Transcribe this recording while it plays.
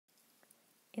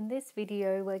In this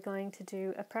video, we're going to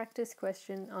do a practice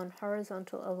question on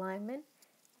horizontal alignment,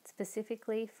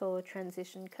 specifically for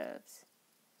transition curves.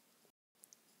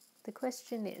 The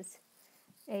question is,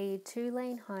 a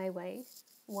two-lane highway,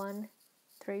 one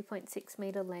 3.6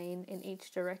 meter lane in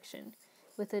each direction,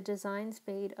 with a design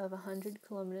speed of 100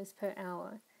 km per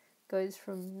hour, goes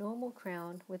from normal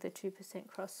crown with a 2%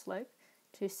 cross slope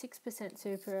to 6%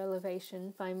 super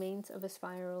elevation by means of a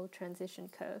spiral transition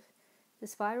curve. The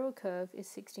spiral curve is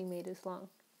 60 meters long.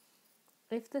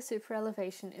 If the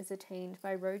superelevation is attained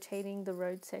by rotating the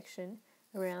road section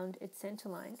around its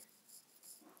centerline,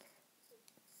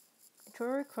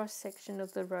 draw a cross-section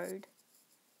of the road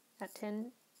at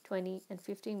 10, 20 and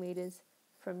 50 meters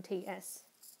from TS.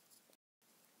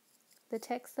 The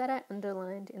text that I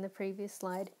underlined in the previous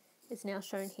slide is now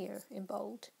shown here in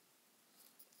bold.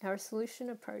 Our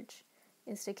solution approach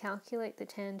is to calculate the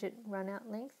tangent runout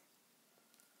length,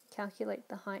 calculate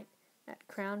the height at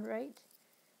crown rate,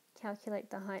 calculate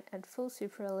the height at full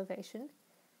superelevation,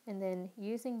 and then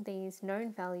using these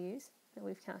known values that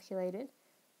we've calculated,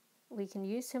 we can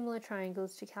use similar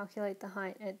triangles to calculate the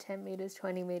height at 10 meters,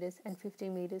 20 meters, and 50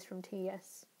 meters from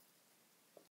TS.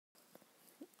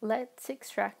 Let's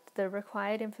extract the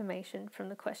required information from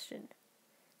the question.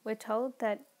 We're told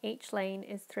that each lane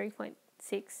is 3.6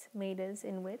 meters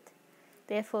in width.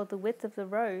 Therefore, the width of the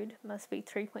road must be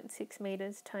 3.6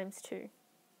 meters times 2,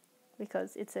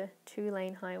 because it's a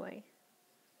two-lane highway.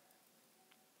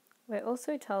 We're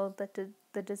also told that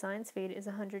the design speed is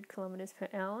 100 kilometers per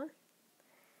hour.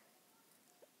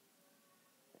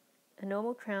 A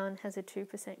normal crown has a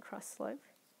 2% cross slope,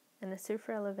 and the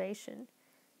superelevation,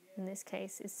 in this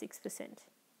case, is 6%.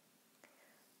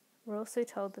 We're also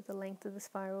told that the length of the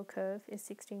spiral curve is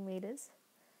 60 meters,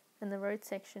 and the road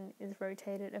section is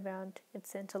rotated around its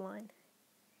center line.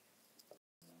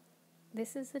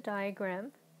 This is a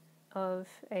diagram of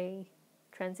a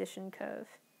transition curve.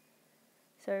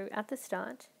 So at the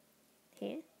start,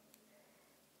 here,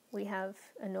 we have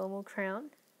a normal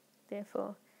crown,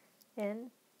 therefore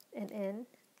N and N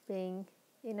being,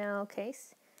 in our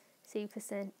case,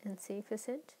 C% and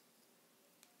C%.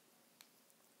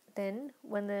 Then,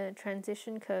 when the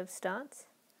transition curve starts,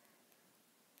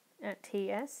 at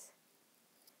TS,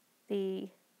 the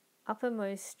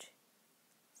uppermost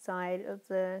side of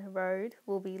the road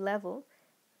will be level,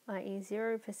 i.e.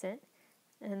 0%,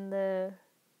 and the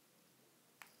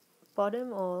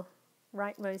bottom or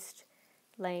rightmost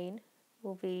lane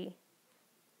will be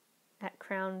at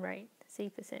crown rate,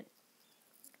 C%.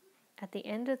 At the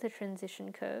end of the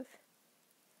transition curve,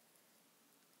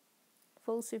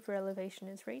 full superelevation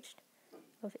is reached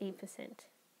of E%.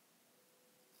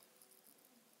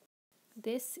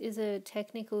 This is a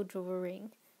technical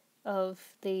drawing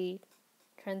of the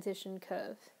transition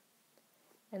curve,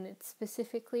 and it's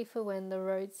specifically for when the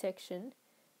road section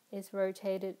is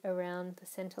rotated around the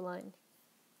center line.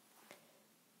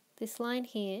 This line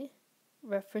here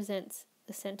represents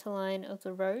the center line of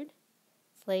the road.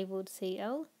 It's labeled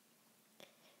CL.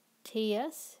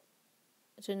 TS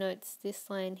denotes this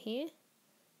line here,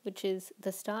 which is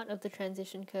the start of the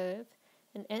transition curve,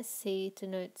 and SC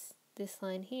denotes this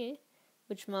line here,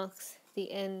 which marks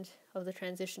the end of the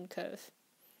transition curve.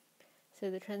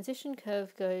 So the transition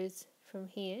curve goes from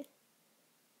here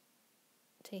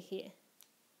to here.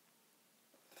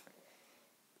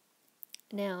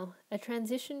 Now, a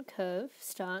transition curve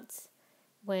starts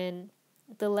when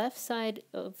the left side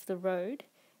of the road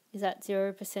is at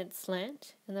 0%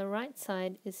 slant and the right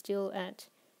side is still at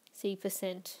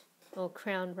C% or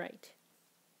crown rate.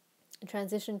 A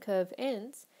transition curve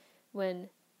ends when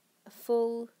a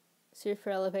full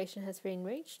superelevation has been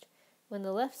reached, when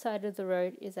the left side of the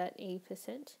road is at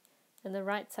E% and the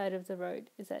right side of the road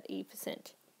is at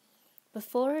E%.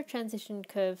 Before a transition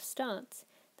curve starts,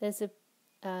 there's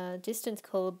a distance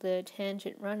called the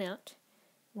tangent runout,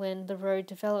 when the road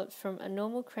develops from a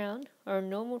normal crown or a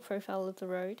normal profile of the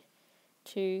road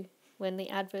to when the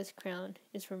adverse crown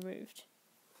is removed.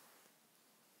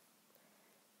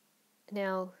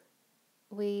 Now,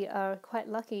 we are quite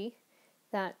lucky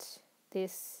that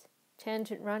this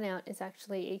tangent runout is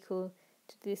actually equal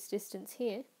to this distance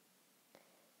here,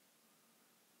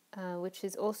 which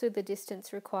is also the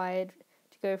distance required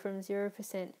to go from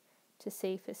 0% to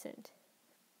C%.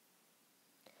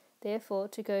 Therefore,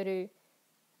 to go to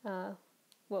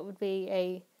what would be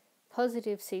a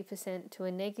positive C%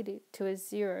 to a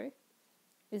 0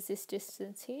 is this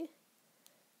distance here.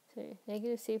 So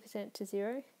negative C% to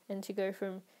 0, and to go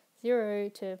from 0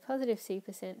 to positive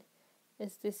C%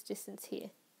 is this distance here.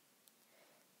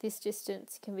 This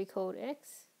distance can be called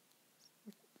x,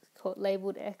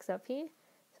 labelled x up here,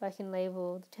 so I can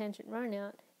label the tangent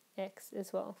runout x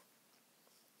as well.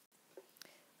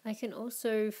 I can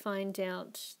also find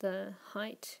out the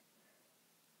height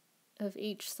of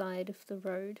each side of the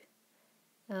road.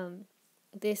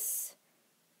 This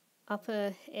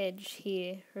upper edge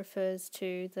here refers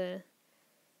to the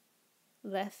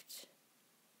left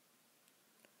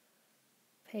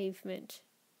pavement,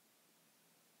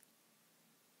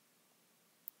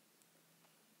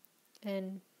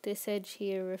 and this edge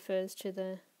here refers to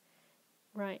the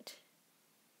right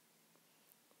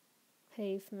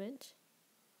pavement.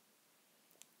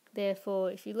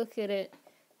 Therefore, if you look at it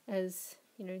as,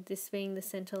 this being the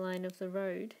center line of the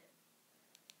road,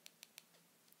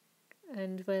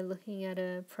 and we're looking at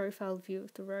a profile view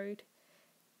of the road,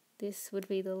 this would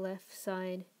be the left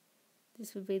side,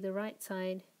 this would be the right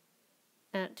side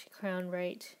at crown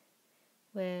rate,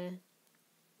 where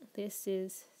this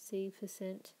is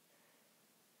C%,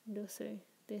 and also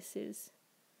this is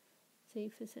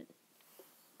C%.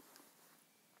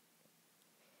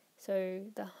 So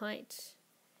the height,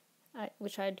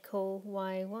 which I'd call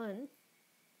Y1,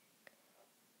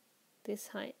 this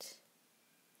height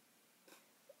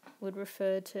would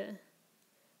refer to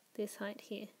this height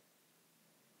here.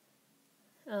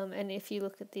 And if you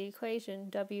look at the equation,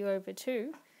 W over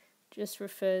 2 just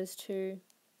refers to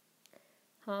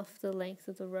half the length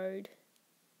of the road.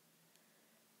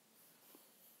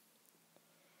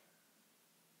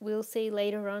 We'll see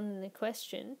later on in the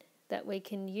question that we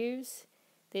can use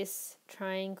this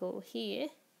triangle here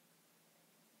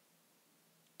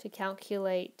to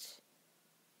calculate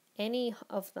any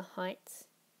of the heights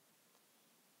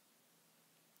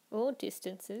or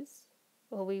distances,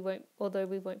 although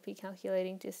we won't be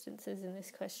calculating distances in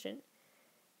this question.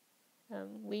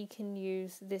 We can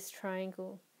use this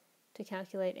triangle to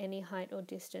calculate any height or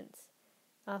distance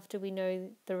after we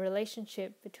know the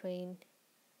relationship between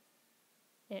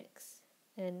x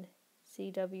and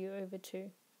CW over 2,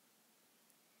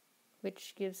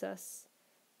 which gives us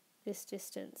this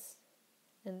distance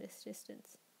and this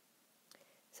distance.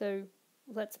 So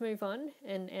let's move on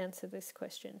and answer this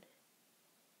question.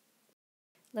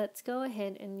 Let's go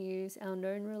ahead and use our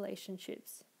known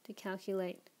relationships to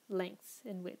calculate lengths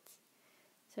and widths.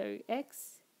 So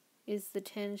x is the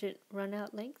tangent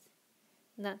runout length,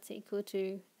 and that's equal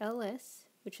to ls,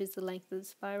 which is the length of the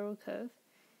spiral curve,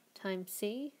 times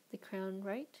c, the crown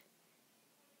rate,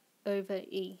 over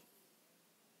e.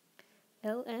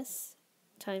 ls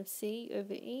times c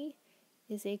over e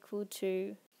is equal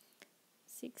to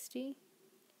 60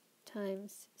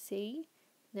 times c.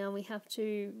 Now we have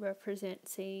to represent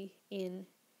c in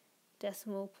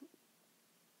decimal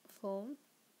form,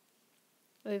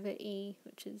 over e,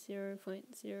 which is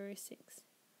 0.06.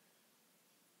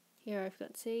 Here I've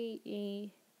got c,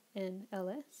 e, and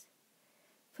ls.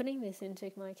 Putting this into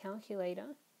my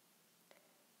calculator,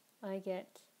 I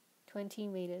get 20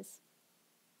 meters.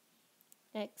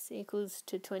 X equals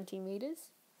to 20 meters.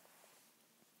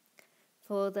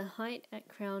 For the height at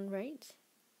crown rate,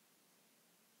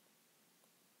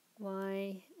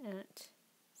 y at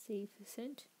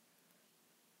c%,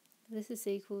 this is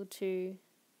equal to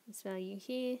this value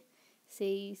here,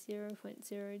 c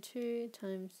 0.02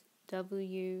 times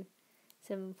w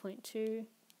 7.2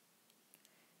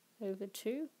 over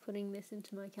 2. Putting this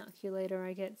into my calculator,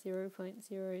 I get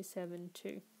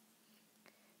 0.072.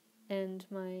 And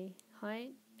my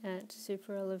height at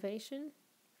superelevation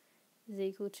is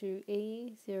equal to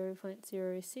E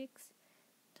 0.06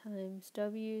 times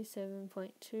W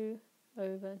 7.2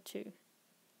 over 2.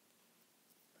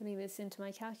 Putting this into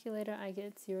my calculator, I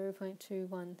get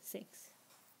 0.216.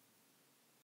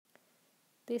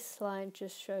 This slide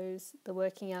just shows the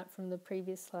working out from the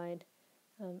previous slide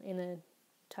in a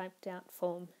typed out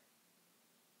form.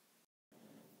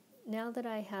 Now that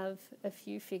I have a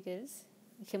few figures,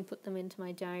 I can put them into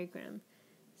my diagram.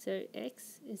 So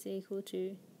x is equal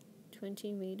to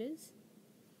 20 meters.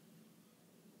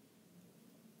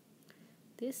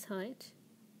 This height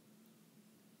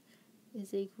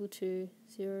is equal to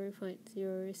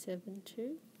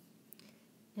 0.072,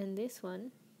 and this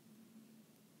one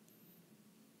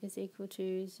is equal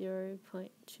to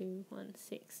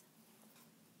 0.216.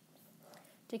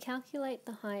 To calculate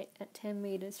the height at 10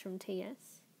 meters from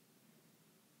TS,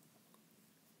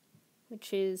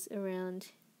 which is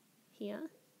around here,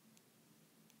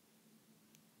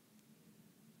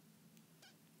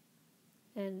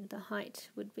 and the height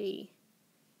would be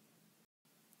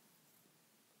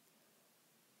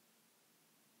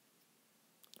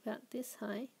about this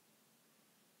high,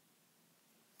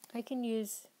 I can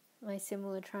use my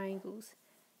similar triangles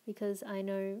because I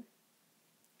know,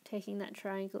 taking that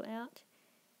triangle out,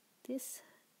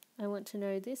 I want to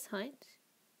know this height,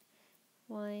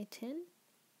 y10,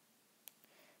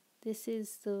 This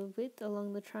is the width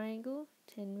along the triangle,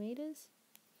 10 meters.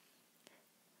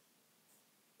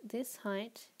 This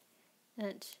height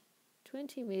at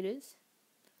 20 meters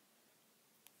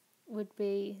would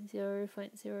be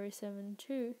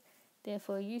 0.072.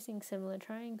 Therefore, using similar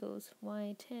triangles,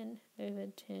 y10 over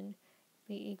 10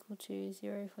 be equal to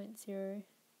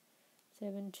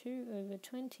 0.072 over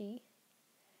 20.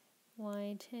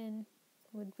 Y10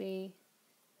 would be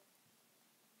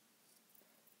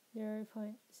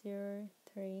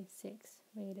 0.036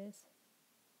 meters.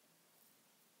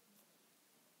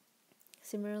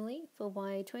 Similarly, for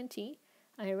y20,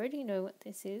 I already know what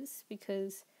this is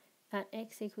because at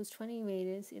x equals 20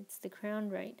 meters, it's the crown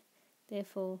rate.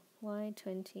 Therefore,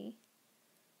 y20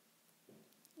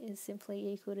 is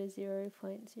simply equal to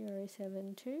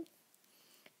 0.072.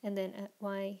 And then at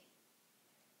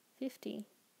y50,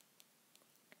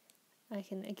 I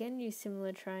can again use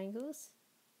similar triangles.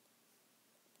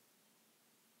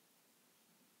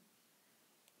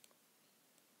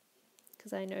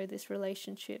 Because I know this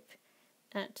relationship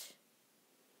at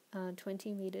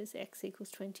 20 meters, x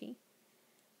equals 20.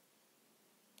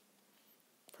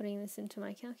 Putting this into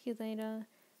my calculator,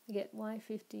 I get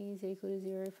y50 is equal to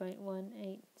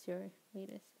 0.180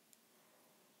 meters.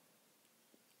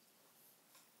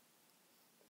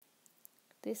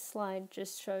 This slide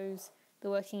just shows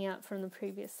the working out from the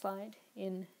previous slide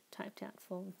in typed out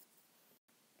form.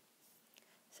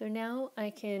 So now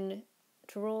I can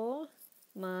draw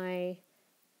my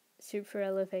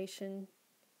superelevation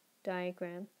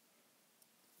diagram,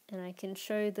 and I can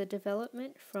show the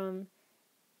development from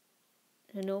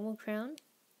a normal crown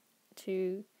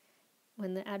to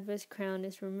when the adverse crown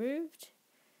is removed,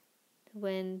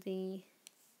 when the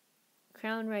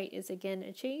crown rate is again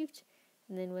achieved,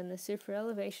 and then when the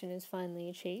superelevation is finally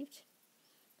achieved.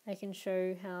 I can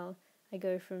show how I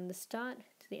go from the start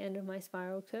to the end of my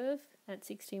spiral curve at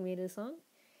 60 meters long,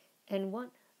 and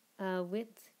what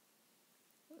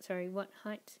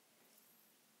height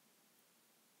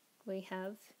we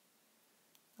have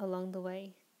along the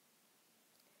way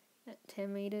at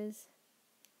 10 meters,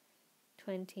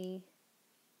 20,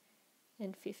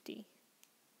 and 50.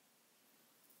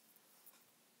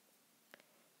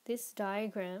 This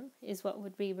diagram is what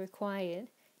would be required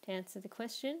to answer the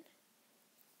question.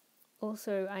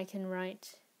 Also, I can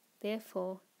write,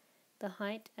 therefore, the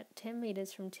height at 10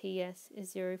 meters from TS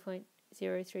is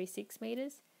 0.036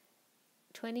 meters,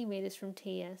 20 meters from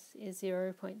TS is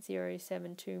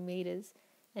 0.072 meters,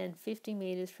 and 50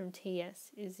 meters from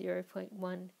TS is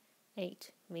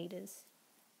 0.18 meters.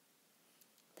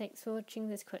 Thanks for watching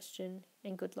this question,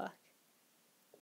 and good luck.